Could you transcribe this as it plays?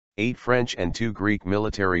8 French and 2 Greek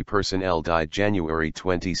military personnel died January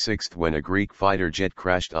 26 when a Greek fighter jet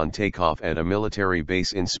crashed on takeoff at a military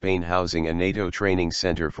base in Spain housing a NATO training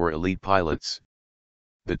center for elite pilots.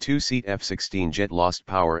 The two-seat F-16 jet lost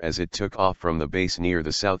power as it took off from the base near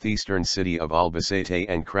the southeastern city of Albacete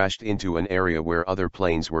and crashed into an area where other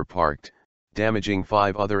planes were parked, damaging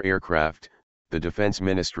 5 other aircraft, the Defense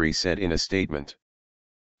Ministry said in a statement.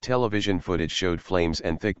 Television footage showed flames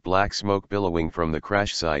and thick black smoke billowing from the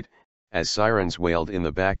crash site, as sirens wailed in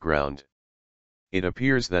the background. It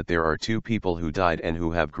appears that there are 2 people who died and who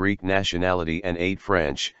have Greek nationality and 8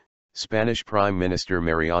 French, Spanish Prime Minister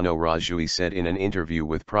Mariano Rajoy said in an interview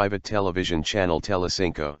with private television channel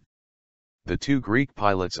Telecinco. The 2 Greek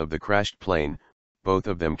pilots of the crashed plane, both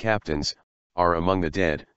of them captains, are among the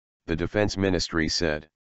dead, the Defense Ministry said.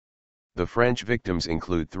 The French victims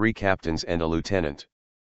include 3 captains and a lieutenant.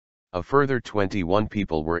 A further 21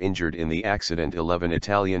 people were injured in the accident, 11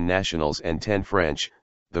 Italian nationals and 10 French,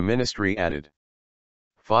 the ministry added.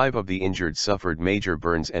 5 of the injured suffered major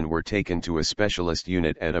burns and were taken to a specialist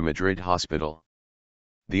unit at a Madrid hospital.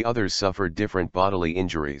 The others suffered different bodily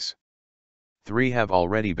injuries. 3 have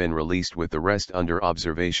already been released with the rest under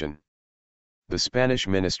observation. The Spanish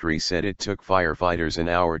ministry said it took firefighters an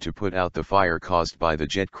hour to put out the fire caused by the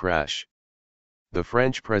jet crash. The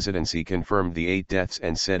French presidency confirmed the 8 deaths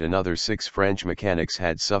and said another 6 French mechanics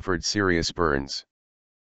had suffered serious burns.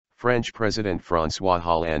 French President François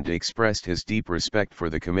Hollande expressed his deep respect for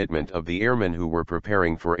the commitment of the airmen who were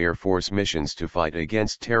preparing for Air Force missions to fight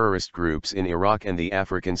against terrorist groups in Iraq and the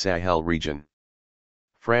African Sahel region.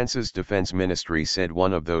 France's defense ministry said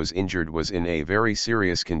one of those injured was in a very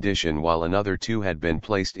serious condition while another 2 had been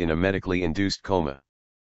placed in a medically induced coma.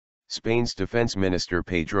 Spain's Defense Minister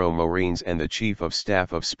Pedro Morines and the Chief of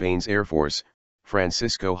Staff of Spain's Air Force,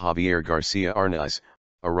 Francisco Javier García Arnaiz,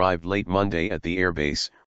 arrived late Monday at the airbase,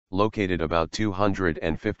 located about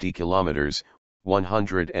 250 kilometers,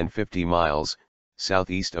 150 miles,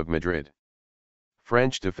 southeast of Madrid.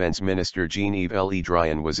 French Defense Minister Jean-Yves Le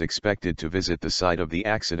Drian was expected to visit the site of the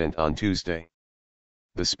accident on Tuesday.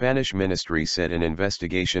 The Spanish ministry said an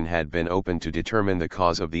investigation had been opened to determine the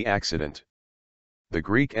cause of the accident. The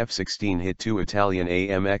Greek F-16 hit 2 Italian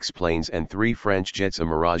AMX planes and 3 French jets, a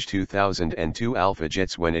Mirage 2000 and 2 Alpha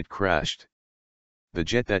jets when it crashed. The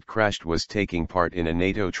jet that crashed was taking part in a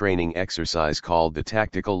NATO training exercise called the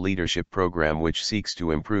Tactical Leadership Program, which seeks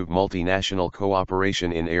to improve multinational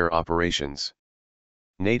cooperation in air operations.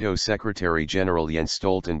 NATO Secretary General Jens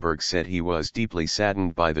Stoltenberg said he was deeply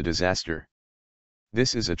saddened by the disaster.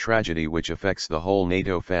 "This is a tragedy which affects the whole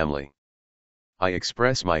NATO family. I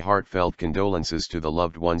express my heartfelt condolences to the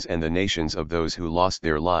loved ones and the nations of those who lost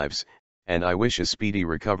their lives, and I wish a speedy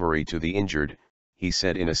recovery to the injured," he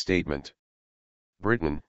said in a statement.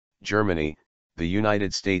 Britain, Germany, the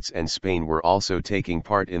United States and Spain were also taking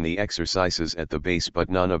part in the exercises at the base, but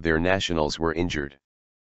none of their nationals were injured.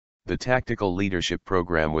 The Tactical Leadership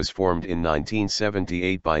Program was formed in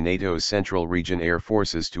 1978 by NATO's Central Region Air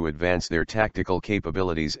Forces to advance their tactical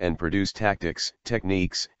capabilities and produce tactics,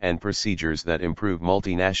 techniques, and procedures that improve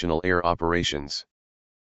multinational air operations.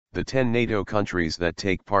 The 10 NATO countries that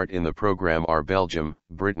take part in the program are Belgium,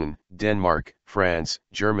 Britain, Denmark, France,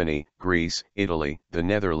 Germany, Greece, Italy, the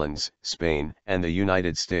Netherlands, Spain, and the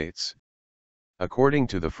United States. According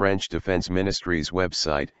to the French Defense Ministry's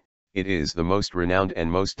website, it is the most renowned and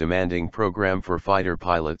most demanding program for fighter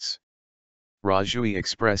pilots. Rajoy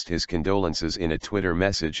expressed his condolences in a Twitter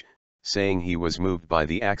message, saying he was moved by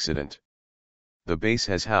the accident. The base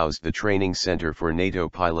has housed the training center for NATO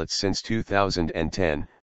pilots since 2010,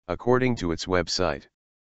 according to its website.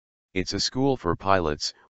 It's a school for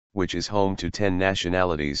pilots, which is home to 10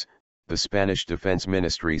 nationalities, the Spanish Defense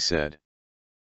Ministry said.